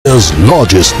India's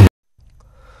largest.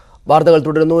 വാർത്തകൾ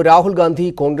തുടരുന്നു. രാഹുൽ ഗാന്ധി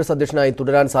കോൺഗ്രസ് അധ്യക്ഷനായി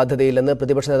തുടരാൻ സാധ്യതയില്ലെന്ന്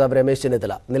പ്രതിപക്ഷ നേതാവ് രമേശ്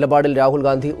ചെന്നിത്തല. നിലപാടിൽ രാഹുൽ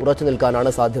ഗാന്ധി ഉറച്ചു നിൽക്കാനാണ്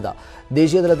സാധ്യത.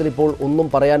 ദേശീയതലത്തിൽ ഇപ്പോൾ ഒന്നും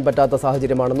പറയാൻ പറ്റാത്ത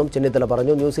സാഹചര്യമാണെന്നും ചെന്നിത്തല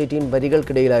പറഞ്ഞു. ന്യൂസ് 18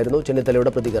 വരികൾക്കിടയിലായിരുന്നു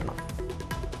ചെന്നിത്തലയുടെ പ്രതികരണം.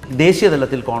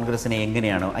 ദേശീയതലത്തിൽ കോൺഗ്രസിനെ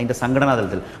എങ്ങനെയാണോ അതിൻ്റെ സംഘടനാ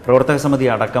തലത്തിൽ പ്രവർത്തക സമിതി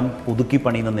അടക്കം പുതുക്കി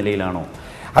പണിയുന്ന നിലയിലാണോ?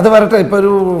 അത് വരട്ടെ. ഇപ്പോൾ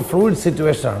ഒരു ഫ്ലൂയിഡ്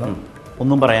സിറ്റുവേഷനാണ്.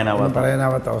 ഒന്നും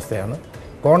പറയാനാവാത്ത അവസ്ഥയാണ്.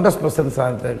 കോൺഗ്രസ് പ്രസിഡന്റ്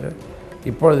സ്ഥാനത്തേക്ക്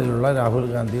ഇപ്പോഴുള്ള രാഹുൽ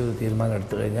ഗാന്ധി ഒരു തീരുമാനം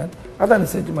എടുത്തു കഴിഞ്ഞാൽ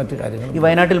അതനുസരിച്ച് മറ്റു കാര്യങ്ങൾ. ഈ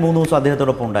വയനാട്ടിൽ 3 ദിവസം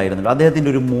അദ്ദേഹത്തോടൊപ്പം ഉണ്ടായിരുന്നല്ലോ. അദ്ദേഹത്തിൻ്റെ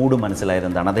ഒരു മൂഡ് മനസ്സിലായത്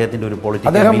എന്താണ്? അദ്ദേഹത്തിൻ്റെ ഒരു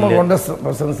അദ്ദേഹം കോൺഗ്രസ്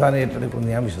പ്രസിഡന്റ് സ്ഥാനം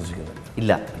ഏറ്റെടുക്കുമെന്ന് ഞാൻ വിശ്വസിക്കുന്നു.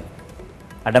 ഇല്ല,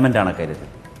 അഡമൻ്റാണ് കാര്യത്തിൽ.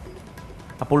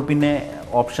 അപ്പോൾ പിന്നെ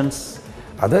ഓപ്ഷൻസ്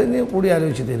അത് ഇനി കൂടി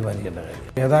ആലോചിച്ച് തീരുമാനിക്കേണ്ട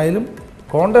കാര്യം. ഏതായാലും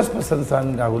കോൺഗ്രസ് പ്രസിഡന്റ്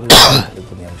സ്ഥാനം രാഹുൽ ഗാന്ധി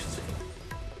എടുക്കുമെന്ന് ഞാൻ വിശ്വസിക്കുന്നു.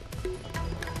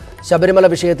 ശബരിമല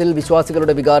വിഷയത്തിൽ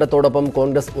വിശ്വാസികളുടെ വികാരത്തോടൊപ്പം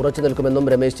കോൺഗ്രസ് ഉറച്ചു നിൽക്കുമെന്നും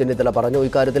രമേശ് ചെന്നിത്തല പറഞ്ഞു.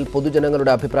 ഇക്കാര്യത്തിൽ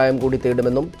പൊതുജനങ്ങളുടെ അഭിപ്രായം കൂടി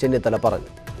തേടുമെന്നും ചെന്നിത്തല പറഞ്ഞു.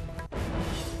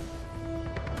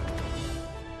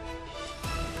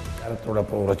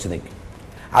 വികാരത്തോടൊപ്പം ഉറച്ചു നിൽക്കും.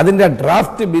 അതിൻ്റെ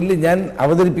ഡ്രാഫ്റ്റ് ബില്ല് ഞാൻ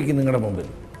അവതരിപ്പിക്കും നിങ്ങളുടെ മുമ്പിൽ.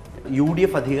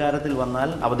 UDF അധികാരത്തിൽ വന്നാൽ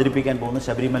അവതരിപ്പിക്കാൻ പോകുന്ന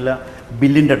ശബരിമല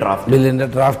ബില്ലിൻ്റെ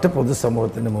ഡ്രാഫ്റ്റ്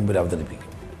പൊതുസമൂഹത്തിൻ്റെ മുമ്പിൽ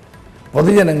അവതരിപ്പിക്കും.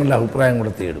 പൊതുജനങ്ങളുടെ അഭിപ്രായം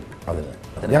കൂടെ തേടും.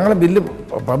 അതിന് ഞങ്ങൾ ബില്ല്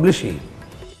പബ്ലിഷ് ചെയ്യും.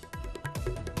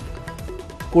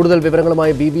 കൂടുതൽ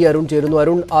വിവരങ്ങളുമായി BB അരുൺ ചേരുന്നു.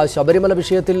 അരുൺ,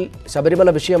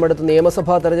 ശബരിമല വിഷയമെടുത്ത്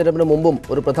നിയമസഭാ തെരഞ്ഞെടുപ്പിന് മുമ്പും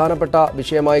ഒരു പ്രധാനപ്പെട്ട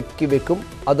വിഷയമാക്കി വെക്കും.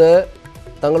 അത്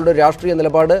തങ്ങളുടെ രാഷ്ട്രീയ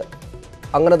നിലപാട്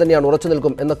അങ്ങനെ തന്നെയാണ്, ഉറച്ചു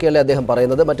നിൽക്കും എന്നൊക്കെയല്ലേ അദ്ദേഹം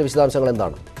പറയുന്നത്. മറ്റ് വിശദാംശങ്ങൾ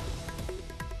എന്താണ്?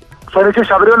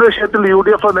 ശബരിമല വിഷയത്തിൽ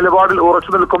UDF നിലപാടിൽ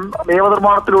ഉറച്ചു നിൽക്കും.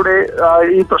 നിയമനിർമ്മാണത്തിലൂടെ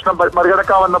ഈ പ്രശ്നം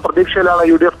മറികടക്കാമെന്ന പ്രതീക്ഷയിലാണ്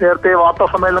UDF. നേരത്തെ വാർത്താ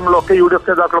സമ്മേളനങ്ങളിലൊക്കെ UDF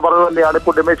നേതാക്കൾ പറഞ്ഞത് തന്നെയാണ്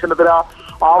ഇപ്പോൾ രമേശ് ചെന്നിത്തല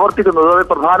ആവർത്തിക്കുന്നത്.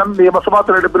 പ്രധാനം നിയമസഭാ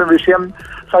തെരഞ്ഞെടുപ്പിലും വിഷയം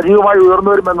സജീവമായി ഉയർന്നു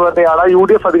വരുമെന്ന് തന്നെയാണ്.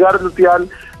 UDF അധികാരത്തിലെത്തിയാൽ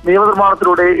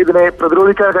നിയമനിർമ്മാണത്തിലൂടെ ഇതിനെ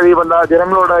പ്രതിരോധിക്കാൻ കഴിയുമെന്ന്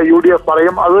ജനങ്ങളോട് UDF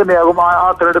പറയും. അതുതന്നെയാകും ആ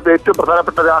തെരഞ്ഞെടുപ്പ് ഏറ്റവും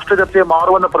പ്രധാനപ്പെട്ട രാഷ്ട്രീയ ചർച്ചയെ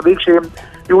മാറുമെന്ന പ്രതീക്ഷയും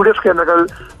UDF കേന്ദ്രങ്ങൾ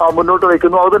മുന്നോട്ട്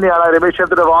വയ്ക്കുന്നു. അതുതന്നെയാണ് രമേശ്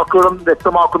ചെന്നിത്തല വാക്കുകളും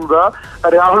വ്യക്തമാക്കുന്നത്.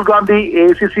 രാഹുൽ ഗാന്ധി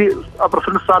ACC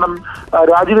പ്രസിഡന്റ് സ്ഥാനം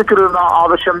രാജിവെക്കരുതെന്ന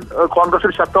ആവശ്യം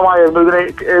കോൺഗ്രസിൽ ശക്തമായിരുന്നു.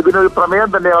 ഇതിനൊരു പ്രമേയം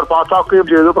തന്നെ അവർ പാസ്സാക്കുകയും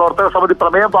ചെയ്തു. പ്രവർത്തക സമിതി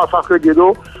പ്രമേയം പാസ്സാക്കുകയും ചെയ്തു.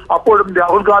 അപ്പോഴും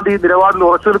രാഹുൽ ഗാന്ധി നിലപാടിൽ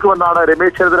ഉറച്ചു നിൽക്കുമെന്നാണ്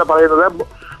രമേശ് ചെന്നിത്തല പറയുന്നത്.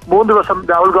 3 ദിവസം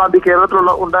രാഹുൽ ഗാന്ധി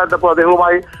കേരളത്തിലുള്ള ഉണ്ടായിരുന്നപ്പോൾ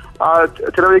അദ്ദേഹവുമായി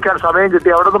ചിലവഴിക്കാൻ സമയം കിട്ടി.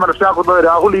 അവിടെ നിന്ന് മനസ്സിലാക്കുന്നത്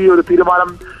രാഹുൽ ഈ ഒരു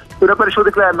തീരുമാനം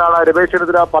പുനഃപരിശോധിക്കുക എന്നാണ് രമേശ്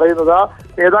ചെന്നിത്തല പറയുന്നത്.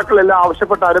 നേതാക്കളെല്ലാം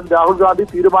ആവശ്യപ്പെട്ടാലും രാഹുൽ ഗാന്ധി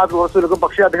തീരുമാനത്തിൽ ഉറച്ചു നിൽക്കും.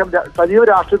 പക്ഷേ അദ്ദേഹം സജീവ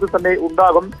രാഷ്ട്രീയത്തിൽ തന്നെ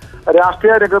ഉണ്ടാകും.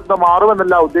 രാഷ്ട്രീയ രംഗത്ത്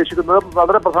മാറുമെന്നല്ല ഉദ്ദേശിക്കുന്നത്.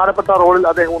 വളരെ പ്രധാനപ്പെട്ട റോളിൽ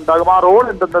അദ്ദേഹം ഉണ്ടാകും. ആ റോൾ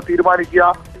എന്തെന്ന്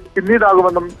തീരുമാനിക്കുക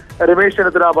പിന്നീടാകുമെന്നും രമേശ്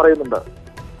ചെന്നിത്തല പറയുന്നുണ്ട്.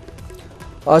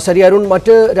 ശരി അരുൺ,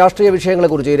 മറ്റ് രാഷ്ട്രീയ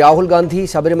വിഷയങ്ങളെക്കുറിച്ച്, രാഹുൽ ഗാന്ധി,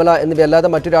 ശബരിമല എന്നിവയല്ലാതെ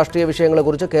മറ്റു രാഷ്ട്രീയ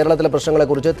വിഷയങ്ങളെക്കുറിച്ച്, കേരളത്തിലെ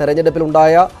പ്രശ്നങ്ങളെക്കുറിച്ച്,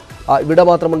 തെരഞ്ഞെടുപ്പിലുണ്ടായ ഇവിടെ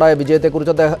മാത്രമുണ്ടായ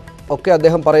വിജയത്തെക്കുറിച്ച്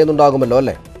അദ്ദേഹം പറയുന്നുണ്ടാകുമല്ലോ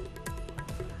അല്ലേ?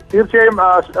 തീർച്ചയായും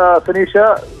സനീഷ്,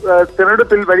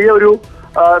 തെരഞ്ഞെടുപ്പിൽ വലിയ ഒരു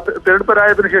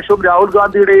തെരഞ്ഞെടുപ്പരായതിനു ശേഷവും രാഹുൽ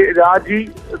ഗാന്ധിയുടെ രാജി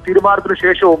തീരുമാനത്തിന്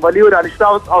ശേഷവും വലിയൊരു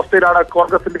അനിശ്ചിതാവസ്ഥയിലാണ്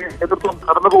കോൺഗ്രസിന്റെ നേതൃത്വം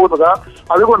കടന്നുപോകുന്നത്.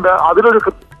 അതുകൊണ്ട് അതിലൊരു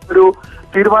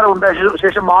തീരുമാനം ഉണ്ടായ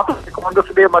ശേഷം മാത്രമേ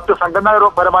കോൺഗ്രസിന്റെ മറ്റു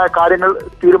സംഘടനാപരമായ കാര്യങ്ങൾ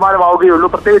തീരുമാനമാവുകയുള്ളൂ.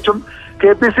 പ്രത്യേകിച്ചും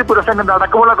KPC പുനഃസംഘടന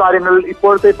അടക്കമുള്ള കാര്യങ്ങൾ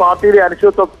ഇപ്പോഴത്തെ പാർട്ടിയുടെ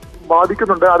അനിശ്ചിതത്വം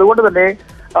ബാധിക്കുന്നുണ്ട്. അതുകൊണ്ട് തന്നെ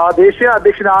ദേശീയ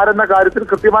അധ്യക്ഷൻ ആരെന്ന കാര്യത്തിൽ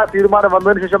കൃത്യമായ തീരുമാനം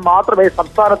വന്നതിന് ശേഷം മാത്രമേ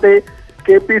സംസ്ഥാനത്തെ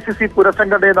KPCC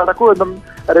പുനഃസംഘടന നടക്കൂ എന്നും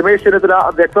രമേശ് ചെന്നിത്തല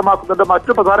വ്യക്തമാക്കുന്നുണ്ട്.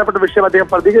 മറ്റു പ്രധാനപ്പെട്ട വിഷയം അദ്ദേഹം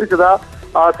പ്രതികരിച്ചത്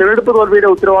തെരഞ്ഞെടുപ്പ് തോൽവിയുടെ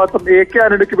ഉത്തരവാദിത്വം AK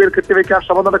ആന്റണിക്ക് മേൽ കെട്ടിവെക്കാൻ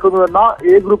ശ്രമം നടക്കുന്നുവെന്ന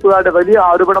A ഗ്രൂപ്പുകാരുടെ വലിയ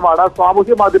ആരോപണമാണ്.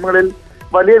 സാമൂഹ്യ മാധ്യമങ്ങളിൽ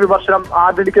വലിയ വിമർശനം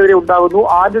ആന്റണിക്കെതിരെ ഉണ്ടാകുന്നു.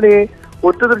 ആന്റണിയെ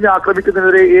ഒത്തുതിരിഞ്ഞ്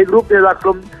ആക്രമിക്കുന്നതിനെതിരെ A ഗ്രൂപ്പ്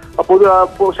നേതാക്കളും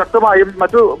ശക്തമായും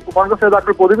മറ്റു കോൺഗ്രസ്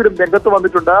നേതാക്കൾ പൊതുവിലും രംഗത്ത്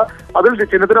വന്നിട്ടുണ്ട്. അതിൽ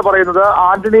ചെന്നിത്തല പറയുന്നത്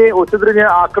ആന്റണിയെ ഒത്തുതിരിഞ്ഞ്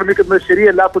ആക്രമിക്കുന്നത്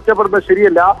ശരിയല്ല, കുറ്റപ്പെടുന്നത്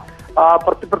ശരിയല്ല.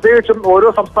 പ്രത്യേകിച്ചും ഓരോ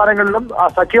സംസ്ഥാനങ്ങളിലും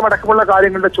സഖ്യമടക്കമുള്ള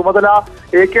കാര്യങ്ങളുടെ ചുമതല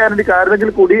AK ആന്റണിക്ക്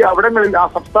ആയിരുന്നെങ്കിൽ കൂടി അവിടങ്ങളിൽ ആ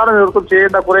സംസ്ഥാന നേതൃത്വം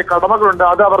ചെയ്യേണ്ട കുറെ കടമകളുണ്ട്.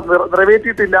 അത് അവർ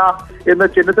നിറവേറ്റിയിട്ടില്ല എന്ന്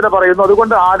ചെന്നിത്തല പറയുന്നു.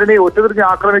 അതുകൊണ്ട് ആന്റണിയെ ഒത്തുതിരിഞ്ഞ്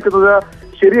ആക്രമിക്കുന്നത്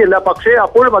ശരിയല്ല. പക്ഷേ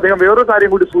അപ്പോഴും അദ്ദേഹം വേറൊരു കാര്യം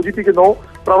കൂടി സൂചിപ്പിക്കുന്നു.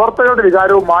 പ്രവർത്തകരുടെ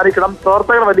വികാരവും മാനിക്കണം.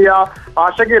 പ്രവർത്തകർ വലിയ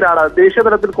ആശങ്കയിലാണ്.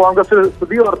 ദേശീയതലത്തിൽ കോൺഗ്രസിൽ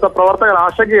സ്ഥിതി ഉയർത്ത പ്രവർത്തകർ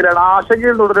ആശങ്കയിലാണ്. ആ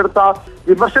ആശങ്കയിൽ നിന്നെടുത്ത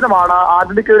വിമർശനമാണ്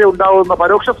ആന്റണിക്കെതിരെ ഉണ്ടാകുന്ന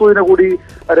പരോക്ഷ സൂചന കൂടി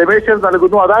രമേശ് ചെന്നിത്തല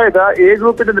നൽകുന്നു. അതായത് A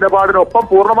ഗ്രൂപ്പിന്റെ നിലപാടിനൊപ്പം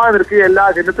പൂർണ്ണമായി നിൽക്കുകയല്ല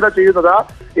ചെന്നിത്തല ചെയ്യുന്നത്.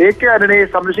 AK ആന്റണിയെ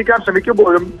സംരക്ഷിക്കാൻ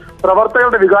ശ്രമിക്കുമ്പോഴും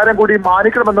പ്രവർത്തകരുടെ വികാരം കൂടി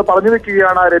മാനിക്കണമെന്ന് പറഞ്ഞു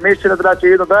വെക്കുകയാണ് രമേശ് ചെന്നിത്തല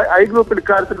ചെയ്യുന്നത്. I ഗ്രൂപ്പിൽ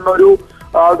ഇക്കാര്യത്തിലുള്ള ഒരു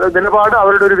നിലപാട്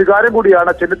അവരുടെ ഒരു വികാരം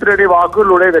കൂടിയാണ് ചെന്നിത്തലയുടെ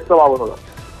വാക്കുകളിലൂടെ വ്യക്തമാകുന്നത്.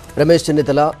 രമേശ്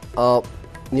ചെന്നിത്തല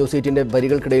ന്യൂസ് 8-ന്റെ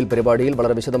വരികൾക്കിടയിൽ പരിപാടിയിൽ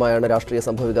വളരെ വിശദമായാണ് രാഷ്ട്രീയ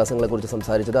സംഭവ വികാസങ്ങളെക്കുറിച്ച്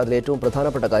സംസാരിച്ചത്. അതിലേറ്റവും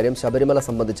പ്രധാനപ്പെട്ട കാര്യം ശബരിമല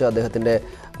സംബന്ധിച്ച് അദ്ദേഹത്തിൻ്റെ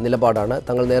നിലപാടാണ്.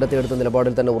 തങ്ങൾ നേരത്തെ എടുത്ത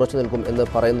നിലപാടിൽ തന്നെ ഉറച്ചു നിൽക്കും എന്ന്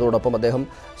പറയുന്നതോടൊപ്പം അദ്ദേഹം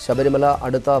ശബരിമല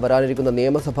അടുത്ത വരാനിരിക്കുന്ന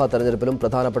നിയമസഭാ തെരഞ്ഞെടുപ്പിലും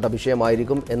പ്രധാനപ്പെട്ട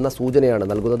വിഷയമായിരിക്കും എന്ന സൂചനയാണ്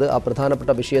നൽകുന്നത്. ആ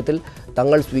പ്രധാനപ്പെട്ട വിഷയത്തിൽ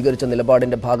തങ്ങൾ സ്വീകരിച്ച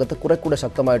നിലപാടിൻ്റെ ഭാഗത്ത് കുറെക്കൂടെ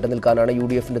ശക്തമായിട്ട് നിൽക്കാനാണ്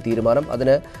UDFിൻ്റെ തീരുമാനം.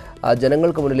 അതിന്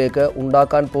ജനങ്ങൾക്ക് മുന്നിലേക്ക്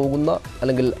ഉണ്ടാക്കാൻ പോകുന്ന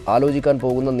അല്ലെങ്കിൽ ആലോചിക്കാൻ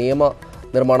പോകുന്ന നിയമ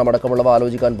നിർമ്മാണമടക്കമുള്ളവ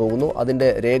ആലോചിക്കാൻ പോകുന്നു. അതിൻ്റെ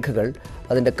രേഖകൾ,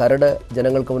 അതിൻ്റെ കരട്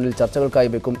ജനങ്ങൾക്ക് മുന്നിൽ ചർച്ചകൾക്കായി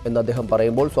വെക്കും എന്ന് അദ്ദേഹം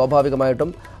പറയുമ്പോൾ സ്വാഭാവികമായിട്ടും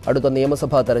അടുത്ത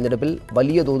നിയമസഭാ തെരഞ്ഞെടുപ്പിൽ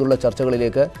വലിയ തോതിലുള്ള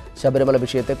ചർച്ചകളിലേക്ക് ശബരിമല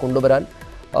വിഷയത്തെ കൊണ്ടുവരാൻ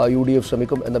UDF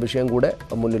ശ്രമിക്കും എന്ന വിഷയം കൂടെ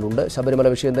മുന്നിലുണ്ട്. ശബരിമല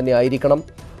വിഷയം തന്നെ ആയിരിക്കണം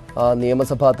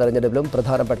നിയമസഭാ തെരഞ്ഞെടുപ്പിലും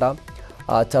പ്രധാനപ്പെട്ട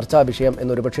ചർച്ചാ വിഷയം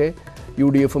എന്നൊരുപക്ഷേ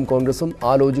UDFും കോൺഗ്രസും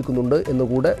ആലോചിക്കുന്നുണ്ട്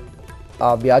എന്നുകൂടെ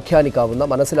വ്യാഖ്യാനിക്കാവുന്ന,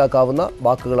 മനസ്സിലാക്കാവുന്ന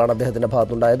വാക്കുകളാണ് അദ്ദേഹത്തിൻ്റെ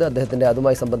ഭാഗത്തുണ്ടായത്. അദ്ദേഹത്തിൻ്റെ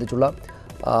അതുമായി സംബന്ധിച്ചുള്ള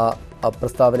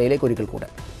പ്രസ്താവനയിലേക്ക് ഒരിക്കൽ കൂടെ.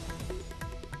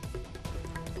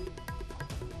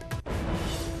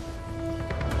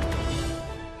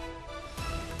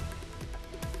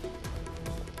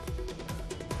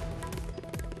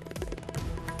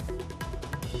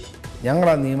 ഞങ്ങൾ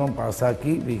ആ നിയമം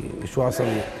പാസ്സാക്കി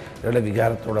വിശ്വാസികളുടെ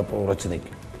വികാരത്തോടൊപ്പം ഉറച്ചു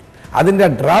നിൽക്കും. അതിൻ്റെ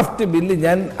ഡ്രാഫ്റ്റ് ബില്ല്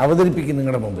ഞാൻ അവതരിപ്പിക്കും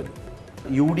നിങ്ങളുടെ മുമ്പിൽ.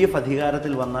 UDF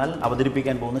അധികാരത്തിൽ വന്നാൽ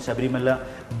അവതരിപ്പിക്കാൻ പോകുന്ന ശബരിമല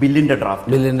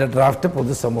ബില്ലിൻ്റെ ഡ്രാഫ്റ്റ്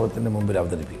പൊതുസമൂഹത്തിൻ്റെ മുമ്പിൽ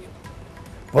അവതരിപ്പിക്കും.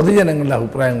 പൊതുജനങ്ങളുടെ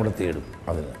അഭിപ്രായം കൂടെ തേടും.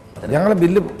 അതിന് ഞങ്ങൾ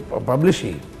ബില്ല് പബ്ലിഷ്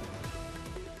ചെയ്യും.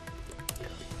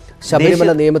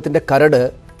 ശബരിമല നിയമത്തിൻ്റെ കരട്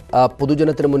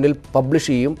പൊതുജനത്തിന് മുന്നിൽ പബ്ലിഷ്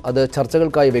ചെയ്യും. അത്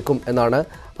ചർച്ചകൾക്കായി വെക്കും എന്നാണ്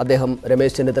അദ്ദേഹം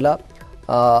രമേശ് ചെന്നിത്തല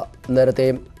നേരത്തെ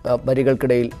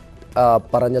വരികൾക്കിടയിൽ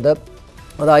പറഞ്ഞത്.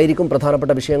 അതായിരിക്കും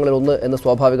പ്രധാനപ്പെട്ട വിഷയങ്ങളിൽ ഒന്ന് എന്ന്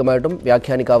സ്വാഭാവികമായിട്ടും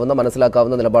വ്യാഖ്യാനിക്കാവുന്ന,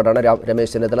 മനസ്സിലാക്കാവുന്ന നിലപാടാണ്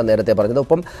രമേശ് ചെന്നിത്തല നേരത്തെ പറഞ്ഞത്.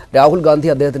 ഒപ്പം രാഹുൽ ഗാന്ധി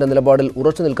അദ്ദേഹത്തിൻ്റെ നിലപാടിൽ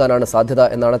ഉറച്ചു നിൽക്കാനാണ് സാധ്യത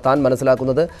എന്നാണ് താൻ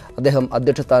മനസ്സിലാക്കുന്നത്. അദ്ദേഹം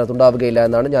അധ്യക്ഷ സ്ഥാനത്തുണ്ടാവുകയില്ല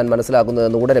എന്നാണ് ഞാൻ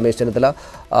മനസ്സിലാക്കുന്നതെന്നുകൂടെ രമേശ് ചെന്നിത്തല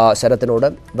ശരത്തിനോട്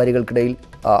വരികൾക്കിടയിൽ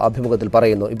അഭിമുഖത്തിൽ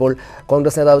പറയുന്നു. ഇപ്പോൾ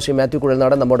കോൺഗ്രസ് നേതാവ് ശ്രീ മാത്യു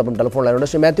കുഴൽനാടൻ നമ്മോടൊപ്പം ടെലിഫോൺ ലൈനുണ്ട്.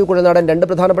 ശ്രീ മാത്യു കുഴൽനാടൻ, രണ്ട്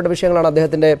പ്രധാനപ്പെട്ട വിഷയങ്ങളാണ്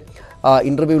അദ്ദേഹത്തിൻ്റെ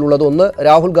ഇൻ്റർവ്യൂവിലുള്ളത്. ഒന്ന്,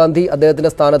 രാഹുൽ ഗാന്ധി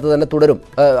അദ്ദേഹത്തിൻ്റെ സ്ഥാനത്ത് തന്നെ തുടരും,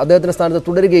 അദ്ദേഹത്തിൻ്റെ സ്ഥാനത്ത്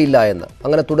തുടരുകയില്ല എന്ന്,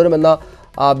 അങ്ങനെ തുടരുമെന്ന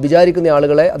വിചാരിക്കുന്ന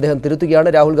ആളുകളെ അദ്ദേഹം തിരുത്തുകയാണ്.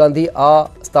 രാഹുൽ ഗാന്ധി ആ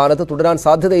സ്ഥാനത്ത് തുടരാൻ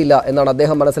സാധ്യതയില്ല എന്നാണ്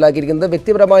അദ്ദേഹം മനസ്സിലാക്കിയിരിക്കുന്നത്.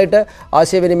 വ്യക്തിപരമായിട്ട്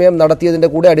ആശയവിനിമയം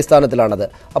നടത്തിയതിൻ്റെ കൂടെ അടിസ്ഥാനത്തിലാണത്.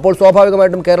 അപ്പോൾ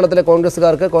സ്വാഭാവികമായിട്ടും കേരളത്തിലെ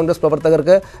കോൺഗ്രസ്സുകാർക്ക്, കോൺഗ്രസ്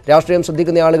പ്രവർത്തകർക്ക്, രാഷ്ട്രീയം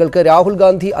ശ്രദ്ധിക്കുന്ന ആളുകൾക്ക് രാഹുൽ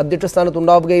ഗാന്ധി അധ്യക്ഷ സ്ഥാനത്ത്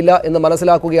ഉണ്ടാവുകയില്ല എന്ന്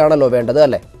മനസ്സിലാക്കുകയാണല്ലോ വേണ്ടത്,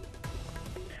 അല്ലേ?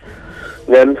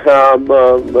 ഞാൻ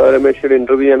രമേശിയുടെ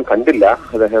ഇന്റർവ്യൂ ഞാൻ കണ്ടില്ല.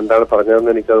 അദ്ദേഹം എന്താണ്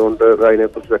പറഞ്ഞതെന്ന് എനിക്ക് അതുകൊണ്ട്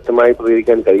അതിനെക്കുറിച്ച് വ്യക്തമായി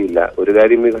പ്രതികരിക്കാൻ കഴിയില്ല. ഒരു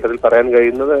കാര്യം ഈ ഘട്ടത്തിൽ പറയാൻ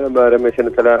കഴിയുന്നത്, രമേശ്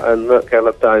ചെന്നിത്തല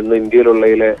ഇന്ന്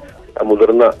ഇന്ത്യയിലുള്ളതിലെ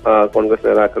മുതിർന്ന കോൺഗ്രസ്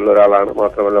നേതാക്കളിൽ ഒരാളാണ്.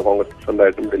 മാത്രമല്ല കോൺഗ്രസ്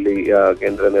പ്രസിഡന്റായിട്ടും ഡൽഹി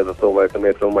കേന്ദ്ര നേതൃത്വവുമായിട്ടും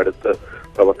ഏറ്റവും അടുത്ത്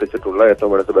പ്രവർത്തിച്ചിട്ടുള്ള,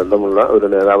 ഏറ്റവും അടുത്ത് ബന്ധമുള്ള ഒരു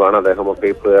നേതാവാണ്. അദ്ദേഹമൊക്കെ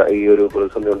ഈ ഒരു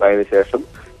പ്രതിസന്ധി ഉണ്ടായതിനു ശേഷം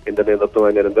കേന്ദ്ര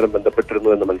നേതൃത്വവുമായി നിരന്തരം ബന്ധപ്പെട്ടിരുന്നു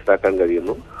എന്ന് മനസ്സിലാക്കാൻ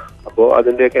കഴിയുന്നു. അപ്പോൾ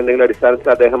അതിന്റെയൊക്കെ എന്തെങ്കിലും അടിസ്ഥാനത്തിൽ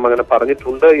അദ്ദേഹം അങ്ങനെ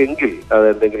പറഞ്ഞിട്ടുണ്ട് എങ്കിൽ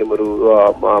അതെന്തെങ്കിലും ഒരു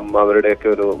അവരുടെയൊക്കെ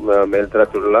ഒരു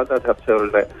മേൽത്തരത്തിലുള്ള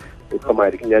ചർച്ചകളുടെ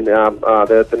ഉത്തമായിരിക്കും. ഞാൻ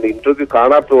അദ്ദേഹത്തിന്റെ ഇന്റർവ്യൂ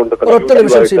കാണാത്തതുകൊണ്ട്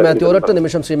ഒരൊറ്റ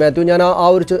നിമിഷം ശ്രീ മാത്യു, ഞാൻ ആ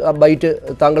ഒരു ബൈറ്റ്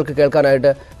താങ്കൾക്ക്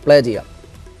കേൾക്കാനായിട്ട് പ്ലേ ചെയ്യാം.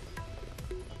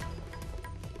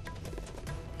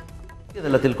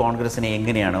 തലത്തിൽ കോൺഗ്രസിനെ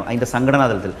എങ്ങനെയാണ്, അതിന്റെ സംഘടനാ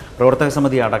തലത്തിൽ പ്രവർത്തക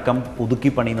സമിതി അടക്കം പുതുക്കി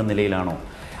പണിയുന്ന നിലയിലാണോ?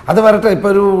 അത് വരട്ടെ. ഇപ്പോൾ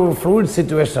ഒരു ഫ്ലൂയിഡ്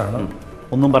സിറ്റുവേഷനാണ്,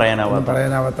 ഒന്നും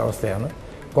പറയാനാവാത്ത അവസ്ഥയാണ്.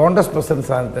 കോൺഗ്രസ് പ്രസിഡന്റ്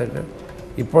സ്ഥാനത്തേക്ക്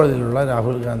ഇപ്പോഴുള്ള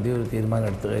രാഹുൽ ഗാന്ധി ഒരു തീരുമാനം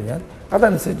എടുത്തു കഴിഞ്ഞാൽ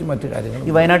അതനുസരിച്ച് മറ്റു കാര്യങ്ങൾ.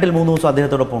 ഈ വയനാട്ടിൽ 3 ദിവസം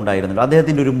അദ്ദേഹത്തോടൊപ്പം ഉണ്ടായിരുന്നല്ലോ,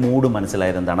 അദ്ദേഹത്തിന്റെ ഒരു മൂഡ്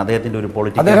മനസ്സിലായത് എന്താണ്? അദ്ദേഹത്തിന്റെ ഒരു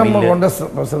പൊളിറ്റിക്കൽ അദ്ദേഹം കോൺഗ്രസ്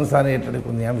പ്രസിഡന്റ് സ്ഥാനം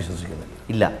ഏറ്റെടുക്കുമെന്ന് ഞാൻ വിശ്വസിക്കുന്നില്ല.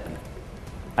 ഇല്ല,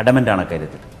 അഡമന്റ് ആണ്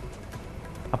കാര്യത്തിൽ.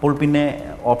 അപ്പോൾ പിന്നെ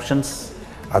ഓപ്ഷൻസ്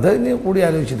അത് ഇനി കൂടി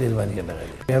ആലോചിച്ച് തീരുമാനിക്കേണ്ട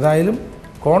കാര്യം. ഏതായാലും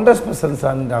കോൺഗ്രസ് പ്രസിഡന്റ്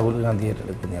സ്ഥാനം രാഹുൽ ഗാന്ധി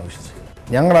ഏറ്റെടുക്കുമെന്ന് ഞാൻ വിശ്വസിക്കുന്നു.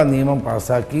 ഞങ്ങൾ ആ നിയമം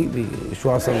പാസ്സാക്കി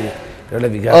വിശ്വാസികളുടെ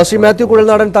വികാരം. ശ്രീ മാത്യു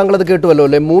കുഴൽനാടൻ, താങ്കൾ അത് കേട്ടുവല്ലോ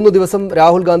അല്ലേ? 3 ദിവസം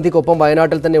രാഹുൽ ഗാന്ധിക്കൊപ്പം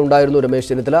വയനാട്ടിൽ തന്നെ ഉണ്ടായിരുന്നു രമേശ്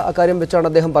ചെന്നിത്തല. അക്കാര്യം വെച്ചാണ്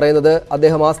അദ്ദേഹം പറയുന്നത്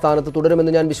അദ്ദേഹം ആ സ്ഥാനത്ത്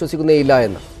തുടരുമെന്ന് ഞാൻ വിശ്വസിക്കുന്നേയില്ല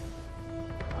എന്ന്.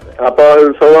 അപ്പോൾ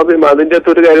സ്വാഭാവികം അതിന്റെ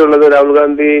അകത്ത് ഒരു കാര്യമുള്ളത്, രാഹുൽ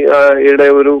ഗാന്ധിയുടെ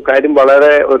ഒരു കാര്യം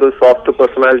വളരെ ഒരു സോഫ്റ്റ്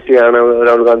പേഴ്സണാലിറ്റിയാണ്.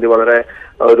 രാഹുൽ ഗാന്ധി വളരെ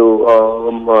ഒരു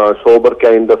സോബർ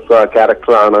കൈൻഡ് ഓഫ്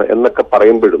ക്യാരക്ടറാണ് എന്നൊക്കെ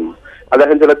പറയുമ്പോഴും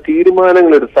അദ്ദേഹം ചില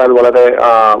തീരുമാനങ്ങൾ എടുത്താൽ വളരെ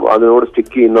അതിനോട്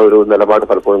സ്റ്റിക്ക് ചെയ്യുന്ന ഒരു നിലപാട്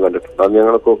പലപ്പോഴും കണ്ടിട്ടുണ്ട്. അത്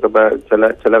ഞങ്ങൾക്കൊക്കെ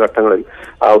ചില ഘട്ടങ്ങളിൽ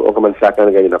ഒക്കെ മനസ്സിലാക്കാൻ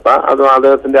കഴിയുന്നത്. അപ്പൊ അത്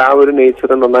അദ്ദേഹത്തിന്റെ ആ ഒരു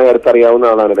നേച്ചർ നന്നായി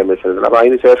അടുത്തറിയാവുന്ന ആളാണ് രമേശ് ചെന്നിത്തല. അപ്പൊ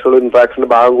അതിന് ശേഷമുള്ള ഇന്ററാക്ഷന്റെ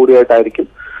ഭാഗം കൂടിയായിട്ടായിരിക്കും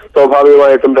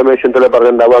സ്വാഭാവികമായിട്ടും രമേശ് ചെന്നിത്തല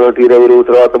പറഞ്ഞിട്ടുണ്ടാവും. അത് തീരെ ഒരു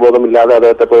ഉത്തരവാദിത്വ ബോധമില്ലാതെ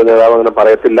അദ്ദേഹത്തെ പോലെ നേതാവ് അങ്ങനെ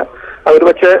പറയത്തില്ല. അവർ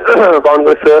പക്ഷേ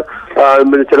കോൺഗ്രസ്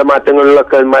ചില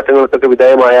മാറ്റങ്ങൾക്കൊക്കെ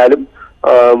വിധേയമായാലും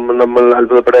നമ്മൾ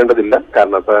അത്ഭുതപ്പെടേണ്ടതില്ല.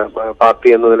 കാരണം പാർട്ടി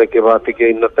എന്ന നിലയ്ക്ക് പാർട്ടിക്ക്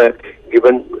ഇന്നത്തെ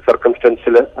ഗിവൻ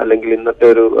സർക്കംസ്റ്റൻസിൽ അല്ലെങ്കിൽ ഇന്നത്തെ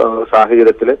ഒരു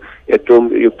സാഹചര്യത്തിൽ ഏറ്റവും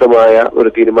യുക്തമായ ഒരു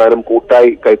തീരുമാനം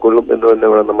കൂട്ടായി കൈക്കൊള്ളും എന്ന് തന്നെ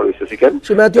വേണം നമ്മൾ വിശ്വസിക്കാൻ.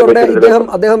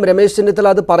 അദ്ദേഹം രമേശ്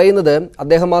ചെന്നിത്തല അത് പറയുന്നത്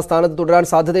അദ്ദേഹം ആ സ്ഥാനത്ത് തുടരാൻ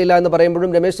സാധ്യതയില്ല എന്ന്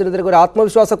പറയുമ്പോഴും രമേശ് ചെന്നിത്തലയ്ക്ക് ഒരു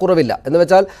ആത്മവിശ്വാസ കുറവില്ല. എന്ന്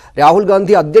വെച്ചാൽ രാഹുൽ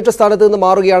ഗാന്ധി അധ്യക്ഷ സ്ഥാനത്ത് നിന്ന്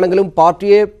മാറുകയാണെങ്കിലും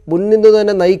പാർട്ടിയെ മുൻനിന്ന്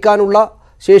തന്നെ നയിക്കാനുള്ള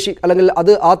ശേഷി അല്ലെങ്കിൽ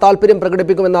അത് ആ താല്പര്യം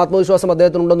പ്രകടിപ്പിക്കുമെന്ന ആത്മവിശ്വാസം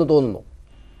അദ്ദേഹത്തിനുണ്ടെന്ന് തോന്നുന്നു.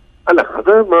 അല്ല,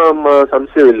 അത്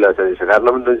സംശയമില്ല സതീഷ്.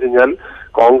 കാരണം എന്താ വെച്ച് കഴിഞ്ഞാൽ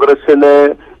കോൺഗ്രസിനെ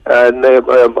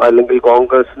അല്ലെങ്കിൽ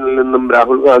കോൺഗ്രസിൽ നിന്നും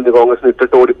രാഹുൽ ഗാന്ധി കോൺഗ്രസിന്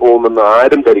ഇട്ടിട്ട് ഓടിപ്പോകുമെന്ന്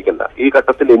ആരും ധരിക്കണ്ട. ഈ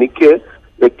ഘട്ടത്തിൽ എനിക്ക്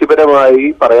വ്യക്തിപരമായി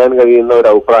പറയാൻ കഴിയുന്ന ഒരു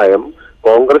അഭിപ്രായം,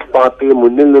 കോൺഗ്രസ് പാർട്ടിയെ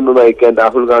മുന്നിൽ നിന്ന് നയിക്കാൻ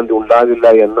രാഹുൽ ഗാന്ധി ഉണ്ടാകില്ല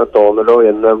എന്ന തോന്നലോ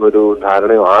എന്ന ഒരു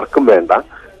ധാരണയോ ആർക്കും വേണ്ട.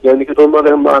 എനിക്ക്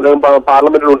തോന്നുന്നു അദ്ദേഹം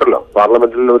പാർലമെന്റിലുണ്ടല്ലോ.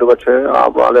 പാർലമെന്റിൽ ഒരു പക്ഷേ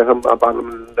അദ്ദേഹം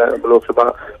പാർലമെന്റിന്റെ ലോക്സഭ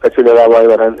കക്ഷി നേതാവായി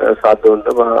വരാൻ സാധ്യതയുണ്ട്.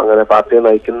 അങ്ങനെ പാർട്ടിയെ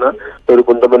നയിക്കുന്ന ഒരു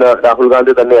കുന്തമന രാഹുൽ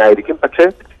ഗാന്ധി തന്നെ ആയിരിക്കും. പക്ഷെ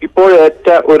ഇപ്പോൾ ഏറ്റ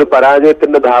ഒരു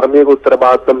പരാജയത്തിന്റെ ധാർമ്മിക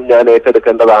ഉത്തരവാദിത്വം ഞാൻ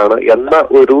ഏറ്റെടുക്കേണ്ടതാണ് എന്ന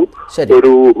ഒരു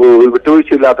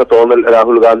വിട്ടുവീഴ്ചയില്ലാത്ത തോന്നൽ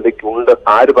രാഹുൽ ഗാന്ധിക്ക് ഉണ്ട്.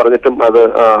 ആര് പറഞ്ഞിട്ടും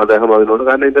അദ്ദേഹം അതിനോട്,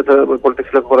 കാരണം ഇതിന്റെ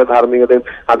പൊളിറ്റിക്സിലൊക്കെ കുറെ ധാർമ്മികതയും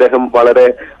അദ്ദേഹം വളരെ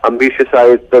അംബീഷ്യസ്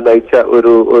ആയിട്ട് നയിച്ച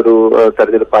ഒരു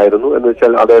തെരഞ്ഞെടുപ്പായിരുന്നു. എന്ന്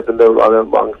വെച്ചാൽ അദ്ദേഹത്തിന്റെ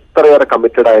അത്രയേറെ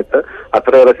കമ്മിറ്റഡ് ആയിട്ട്,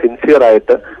 അത്രയേറെ സിൻസിയർ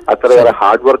ആയിട്ട്, അത്രയേറെ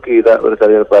ഹാർഡ് വർക്ക് ചെയ്ത ഒരു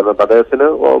തെരഞ്ഞെടുപ്പായിരുന്നു. അപ്പൊ അദ്ദേഹത്തിന്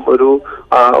ഒരു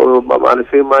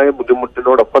മാനസികമായ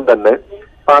ബുദ്ധിമുട്ടിനോടൊപ്പം തന്നെ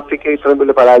പാർട്ടിക്ക് ഇത്രയും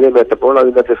വലിയ പരാജയം ഏറ്റപ്പോൾ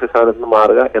അതിന്റെ അധ്യക്ഷ സ്ഥാനത്ത് നിന്ന്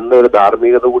മാറുക എന്നൊരു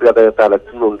ധാർമ്മികത കൂടി അദ്ദേഹത്തെ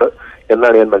അലട്ടുന്നുണ്ട്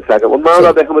എന്നാണ് ഞാൻ മനസ്സിലാക്കുന്നത്. ഒന്നാമത്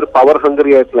അദ്ദേഹം ഒരു പവർ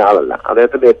ഹംഗറി ആയിട്ടുള്ള ആളല്ല.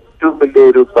 അദ്ദേഹത്തിന്റെ ഏറ്റവും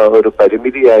വലിയൊരു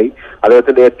പരിമിതിയായി,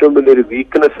 അദ്ദേഹത്തിന്റെ ഏറ്റവും വലിയൊരു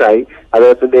വീക്ക്നെസ് ആയി,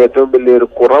 അദ്ദേഹത്തിന്റെ ഏറ്റവും വലിയൊരു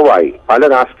കുറവായി പല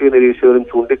രാഷ്ട്രീയ നിരീക്ഷകരും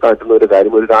ചൂണ്ടിക്കാട്ടുന്ന ഒരു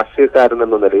കാര്യം, ഒരു രാഷ്ട്രീയക്കാരൻ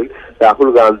എന്ന നിലയിൽ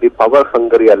രാഹുൽ ഗാന്ധി പവർ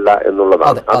ഹംഗറി അല്ല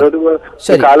എന്നുള്ളതാണ്. അതൊരു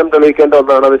കാലം തെളിയിക്കേണ്ട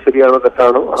ഒന്നാണ്. അത് ശരിയാണോ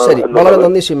തെറ്റാണോ? വളരെ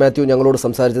നന്ദി ശ്രീ മാത്യു ഞങ്ങളോട്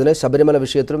സംസാരിച്ചതിന്. ശബരിമല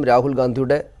വിഷയത്തിലും രാഹുൽ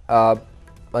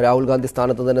ഗാന്ധി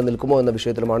സ്ഥാനത്ത് തന്നെ നിൽക്കുമോ എന്ന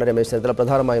വിഷയത്തിലുമാണ് രമേശ് ചെന്നിത്തല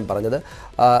പ്രധാനമായും പറഞ്ഞത്.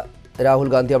 രാഹുൽ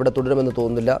ഗാന്ധി അവിടെ തുടരുമെന്ന്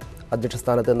തോന്നുന്നില്ല അധ്യക്ഷ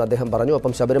സ്ഥാനത്ത് എന്ന് അദ്ദേഹം പറഞ്ഞു.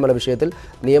 ഒപ്പം ശബരിമല വിഷയത്തിൽ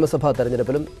നിയമസഭാ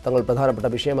തെരഞ്ഞെടുപ്പിലും തങ്ങൾ പ്രധാനപ്പെട്ട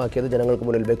വിഷയമാക്കിയത് ജനങ്ങൾക്ക്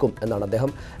മുന്നിൽ വെക്കും എന്നാണ്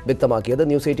അദ്ദേഹം വ്യക്തമാക്കിയത്.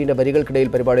 ന്യൂസ് 18 വരികൾക്കിടയിൽ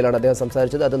പരിപാടിയിലാണ് അദ്ദേഹം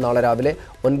സംസാരിച്ചത്. അത് നാളെ രാവിലെ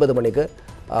 9 മണിക്ക്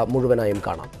മുഴുവനായും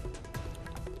കാണാം.